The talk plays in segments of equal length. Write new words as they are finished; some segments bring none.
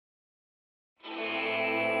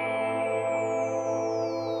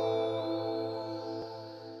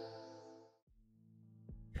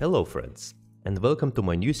Hello friends, and welcome to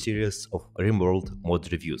my new series of Rimworld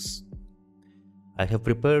mod reviews. I have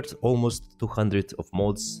prepared almost 200 of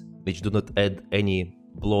mods which do not add any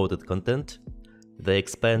bloated content. They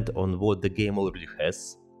expand on what the game already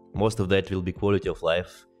has. Most of that will be quality of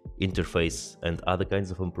life, interface and other kinds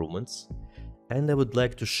of improvements. And I would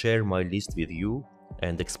like to share my list with you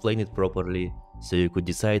and explain it properly so you could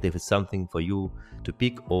decide if it's something for you to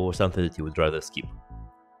pick or something that you would rather skip.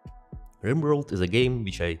 Rimworld is a game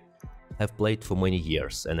which I have played for many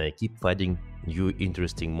years, and I keep finding new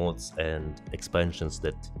interesting mods and expansions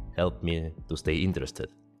that help me to stay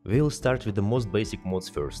interested. We'll start with the most basic mods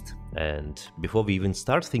first, and before we even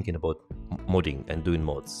start thinking about modding and doing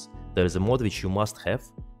mods, there is a mod which you must have.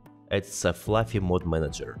 It's a fluffy mod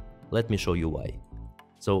manager. Let me show you why.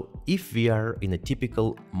 So if we are in a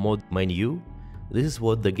typical mod menu, this is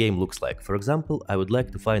what the game looks like. For example, I would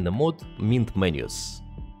like to find a mod mint menus.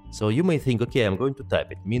 So you may think, okay, I'm going to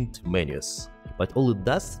type it, mint menus, but all it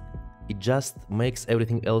does, it just makes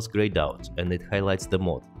everything else grayed out and it highlights the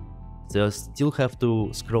mod. So you still have to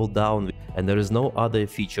scroll down and there is no other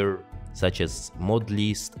feature such as mod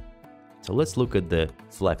list. So let's look at the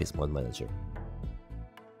fluffiest mod manager.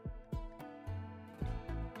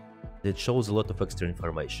 It shows a lot of extra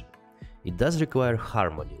information. It does require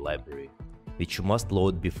Harmony library, which you must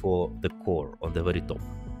load before the core on the very top.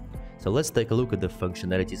 So let's take a look at the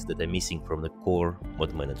functionalities that are missing from the core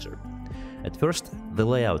mod manager. At first, the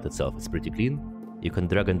layout itself is pretty clean. You can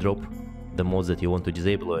drag and drop the mods that you want to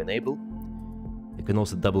disable or enable. You can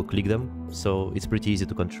also double click them, so it's pretty easy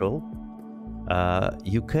to control.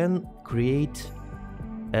 You can create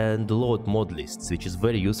and load mod lists, which is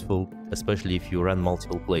very useful, especially if you run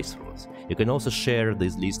multiple playthroughs. You can also share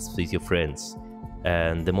these lists with your friends,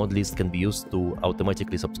 and the mod list can be used to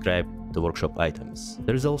automatically subscribe to workshop items.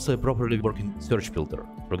 There is also a properly working search filter.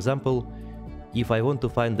 For example, if I want to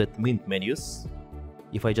find that mint menus,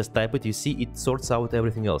 if I just type it, you see it sorts out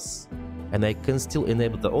everything else. And I can still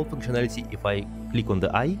enable the old functionality if I click on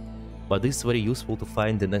the eye, but this is very useful to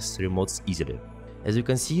find the necessary mods easily. As you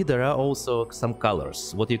can see, there are also some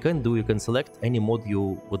colors. What you can do, you can select any mod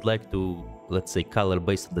you would like to, let's say, color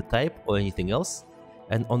based on the type or anything else.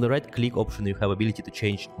 And on the right click option you have ability to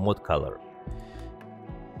change mod color.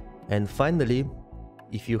 And finally,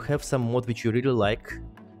 if you have some mod which you really like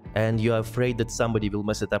and you are afraid that somebody will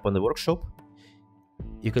mess it up on the workshop,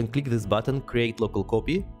 you can click this button, create local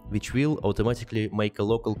copy, which will automatically make a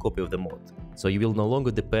local copy of the mod. So you will no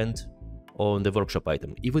longer depend on the workshop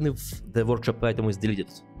item. Even if the workshop item is deleted,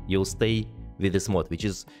 you'll stay with this mod, which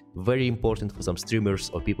is very important for some streamers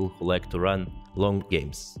or people who like to run long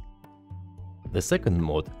games. The second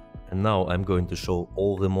mod, and now I'm going to show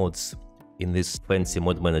all the mods in this fancy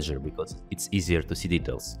mod manager because it's easier to see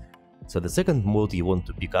details. So the second mod you want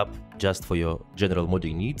to pick up just for your general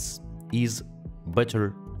modding needs is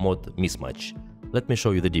better ModMismatch. Let me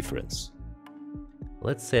show you the difference.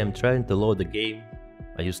 Let's say I'm trying to load a game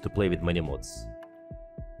I used to play with many mods.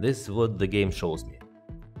 This is what the game shows me.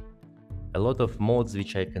 A lot of mods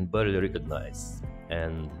which I can barely recognize,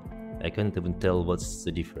 and I can't even tell what's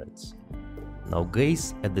the difference. Now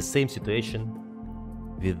gaze at the same situation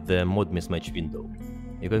with the ModMismatch window.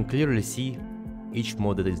 You can clearly see each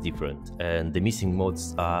mod that is different, and the missing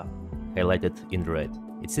mods are highlighted in red.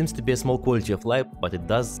 It seems to be a small quality of life, but it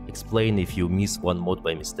does explain if you miss one mod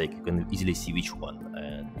by mistake, you can easily see which one,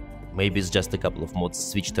 and maybe it's just a couple of mods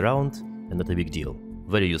switched around and not a big deal.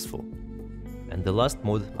 Very useful. And the last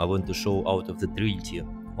mod I want to show out of the trinity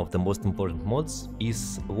of the most important mods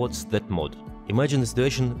is what's that mod. Imagine a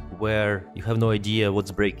situation where you have no idea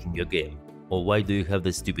what's breaking your game, or why do you have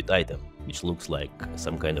this stupid item, which looks like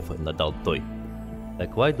some kind of an adult toy.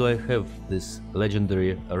 Like, why do I have this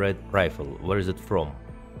legendary red rifle? Where is it from?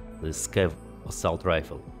 This Scav assault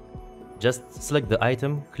rifle. Just select the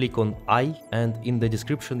item, click on I, and in the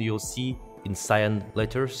description you'll see in cyan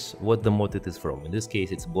letters what the mod it is from. In this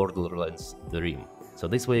case it's Borderlands the Rim. So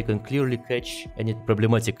this way you can clearly catch any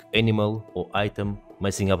problematic animal or item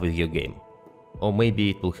messing up with your game. Or maybe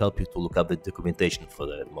it will help you to look up the documentation for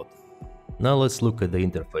that mod. Now let's look at the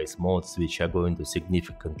interface mods which are going to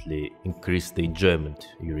significantly increase the enjoyment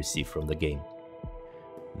you receive from the game.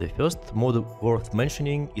 The first mod worth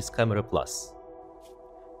mentioning is Camera Plus.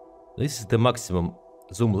 This is the maximum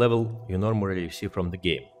zoom level you normally receive from the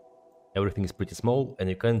game. Everything is pretty small and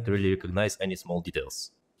you can't really recognize any small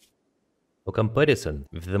details. For comparison,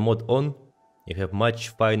 with the mod on, you have much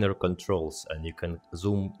finer controls and you can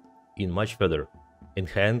zoom in much further.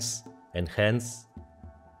 Enhance,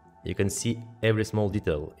 you can see every small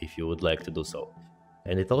detail if you would like to do so.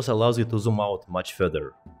 And it also allows you to zoom out much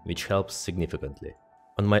further, which helps significantly.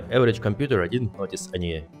 On my average computer I didn't notice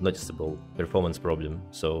any noticeable performance problem,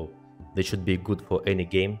 so they should be good for any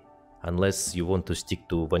game, unless you want to stick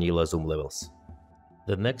to vanilla zoom levels.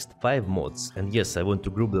 The next 5 mods, and yes, I want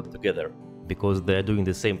to group them together, because they are doing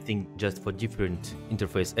the same thing just for different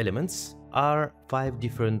interface elements, are 5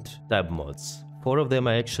 different tab mods. 4 of them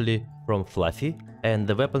are actually from Fluffy, and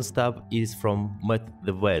the Weapons tab is from Matt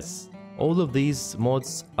the Wes. All of these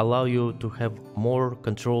mods allow you to have more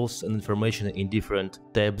controls and information in different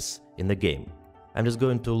tabs in the game. I'm just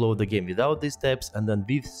going to load the game without these tabs and then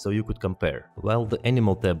with, so you could compare. While the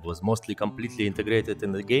Animal tab was mostly completely integrated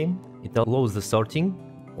in the game, it allows the sorting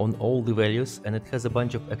on all the values, and it has a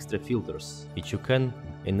bunch of extra filters which you can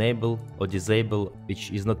enable or disable,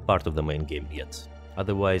 which is not part of the main game yet.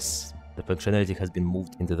 Otherwise, the functionality has been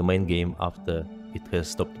moved into the main game after it has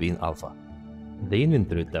stopped being alpha. The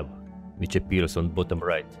Inventory tab, which appears on bottom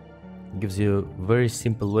right, gives you a very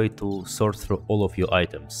simple way to sort through all of your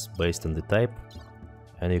items based on the type,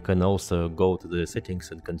 and you can also go to the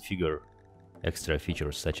settings and configure extra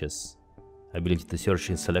features such as ability to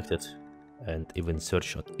search in selected and even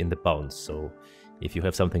search in the pounds, so if you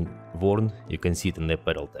have something worn, you can see it in the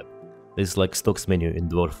apparel tab. This is like stocks menu in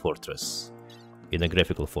Dwarf Fortress in a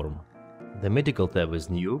graphical form. The Medical tab is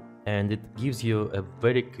new, and it gives you a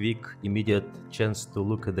very quick, immediate chance to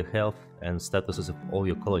look at the health and statuses of all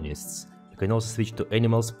your colonists. You can also switch to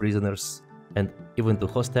animals, prisoners, and even to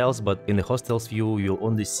hostiles, but in the hostiles view you'll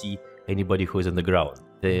only see anybody who is on the ground.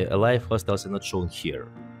 The alive hostiles are not shown here.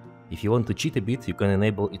 If you want to cheat a bit, you can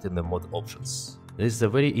enable it in the mod options. This is a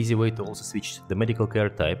very easy way to also switch the medical care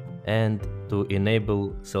type and to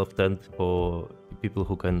enable self-tend for people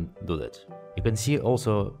who can do that. You can see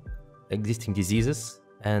also existing diseases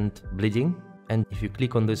and bleeding, and if you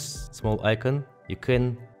click on this small icon, you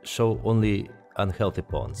can show only unhealthy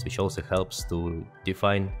pawns, which also helps to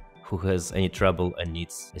define who has any trouble and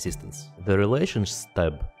needs assistance. The Relations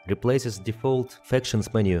tab replaces default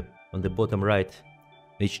Factions menu on the bottom right,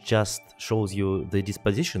 which just shows you the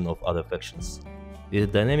disposition of other factions, with a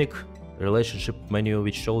dynamic relationship menu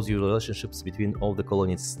which shows you relationships between all the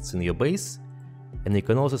colonists in your base, and you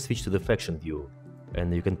can also switch to the faction view,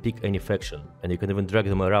 and you can pick any faction, and you can even drag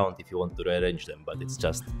them around if you want to rearrange them, but it's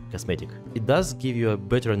just cosmetic. It does give you a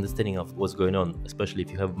better understanding of what's going on, especially if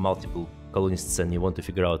you have multiple colonists and you want to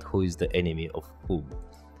figure out who is the enemy of whom.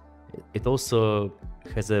 It also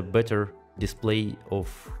has a better display of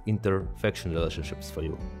inter-faction relationships for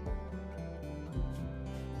you.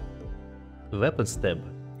 The Weapons tab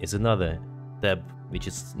is another tab which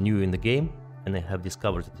is new in the game, and I have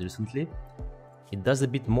discovered it recently. It does a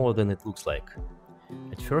bit more than it looks like.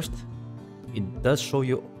 At first, it does show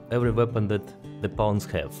you every weapon that the pawns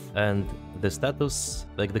have, and the status,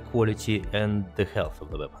 like the quality and the health of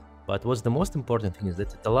the weapon. But what's the most important thing is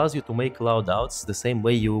that it allows you to make loadouts the same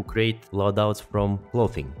way you create loadouts from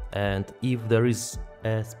clothing. And if there is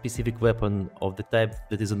a specific weapon of the type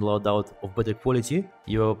that is in loadout of better quality,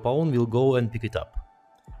 your pawn will go and pick it up.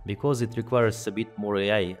 Because it requires a bit more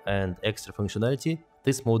AI and extra functionality,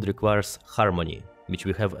 this mode requires harmony, which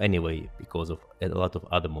we have anyway because of a lot of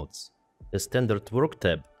other mods. The standard work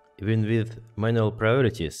tab, even with manual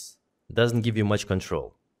priorities, doesn't give you much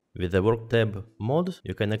control. With the work tab mod,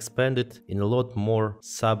 you can expand it in a lot more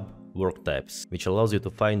sub-work types, which allows you to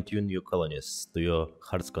fine-tune your colonists to your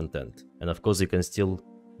heart's content. And of course you can still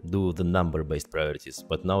do the number-based priorities,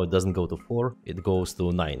 but now it doesn't go to 4, it goes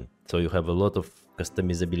to 9. So you have a lot of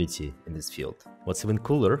customizability in this field. What's even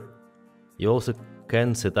cooler, you also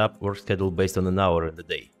can set up work schedule based on an hour in the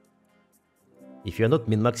day. If you're not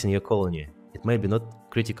min-maxing your colony, it may be not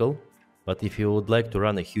critical, but if you would like to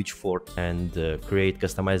run a huge fort and create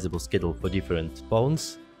customizable schedule for different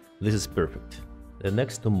pawns, this is perfect. The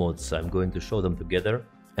next two mods, I'm going to show them together,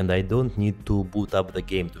 and I don't need to boot up the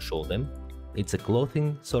game to show them. It's a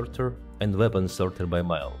clothing sorter and weapon sorter by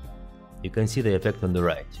mile. You can see the effect on the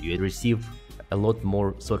right. You receive a lot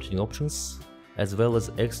more sorting options, as well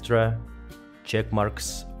as extra check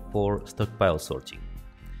marks for stockpile sorting,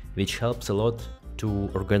 which helps a lot to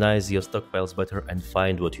organize your stockpiles better and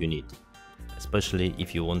find what you need, especially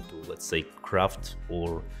if you want to, let's say, craft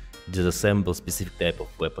or disassemble specific type of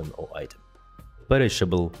weapon or item.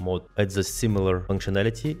 Perishable mod adds a similar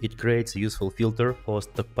functionality. It creates a useful filter for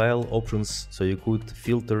stockpile options, so you could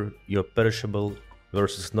filter your perishable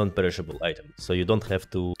versus non-perishable items, so you don't have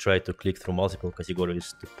to try to click through multiple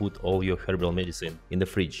categories to put all your herbal medicine in the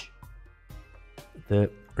fridge. The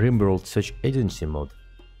Rimworld Search Agency mod,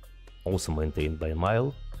 also maintained by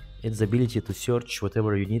Mile, it's the ability to search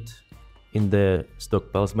whatever you need in the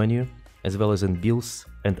stockpiles menu, as well as in bills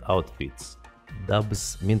and outfits.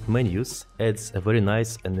 Dub's Mint Menus adds a very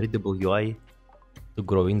nice and readable UI to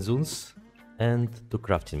growing zones, and to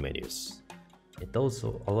crafting menus. It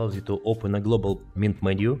also allows you to open a global mint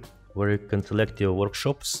menu where you can select your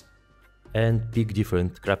workshops and pick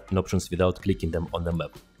different crafting options without clicking them on the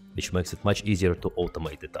map, which makes it much easier to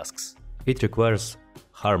automate the tasks. It requires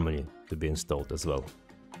Harmony to be installed as well.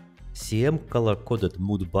 CM color-coded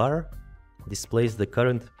mood bar displays the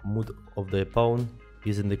current mood of the pawn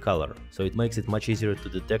using the color, so it makes it much easier to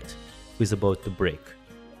detect who is about to break.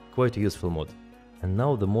 Quite a useful mod. And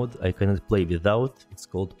now the mod I cannot play without, it's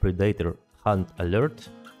called Predator Hunt Alert.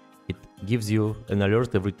 It gives you an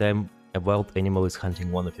alert every time a wild animal is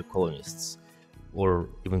hunting one of your colonists, or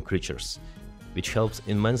even creatures, which helps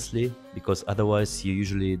immensely because otherwise you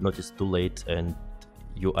usually notice too late and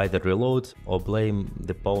you either reload or blame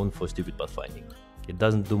the pawn for stupid pathfinding. It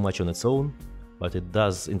doesn't do much on its own, but it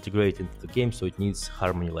does integrate into the game, so it needs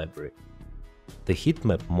Harmony library. The heat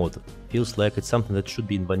map mod feels like it's something that should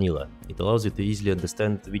be in vanilla. It allows you to easily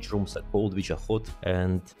understand which rooms are cold, which are hot,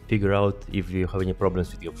 and figure out if you have any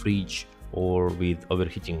problems with your fridge or with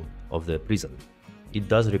overheating of the prison. It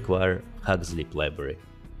does require HugSleep library.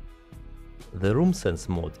 The Room Sense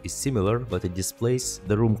mod is similar, but it displays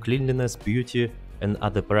the room cleanliness, beauty, and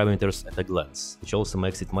other parameters at a glance, which also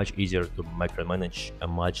makes it much easier to micromanage a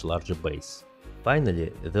much larger base.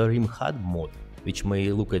 Finally, the RimHUD mod, which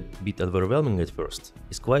may look a bit overwhelming at first,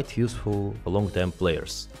 is quite useful for long-time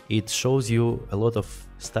players. It shows you a lot of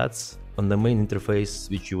stats on the main interface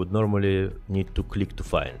which you would normally need to click to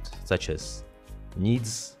find, such as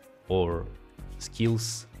needs or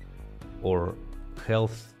skills or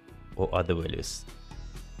health or other values.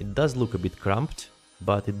 It does look a bit cramped,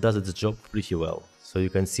 but it does its job pretty well, so you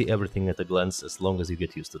can see everything at a glance as long as you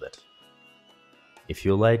get used to that. If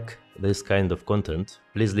you like this kind of content,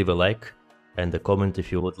 please leave a like and a comment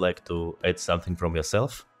if you would like to add something from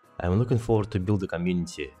yourself. I'm looking forward to build a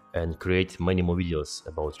community and create many more videos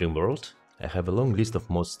about Rimworld. I have a long list of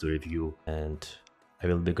mods to review and I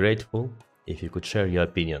will be grateful if you could share your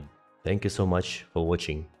opinion. Thank you so much for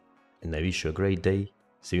watching and I wish you a great day.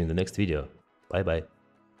 See you in the next video. Bye bye.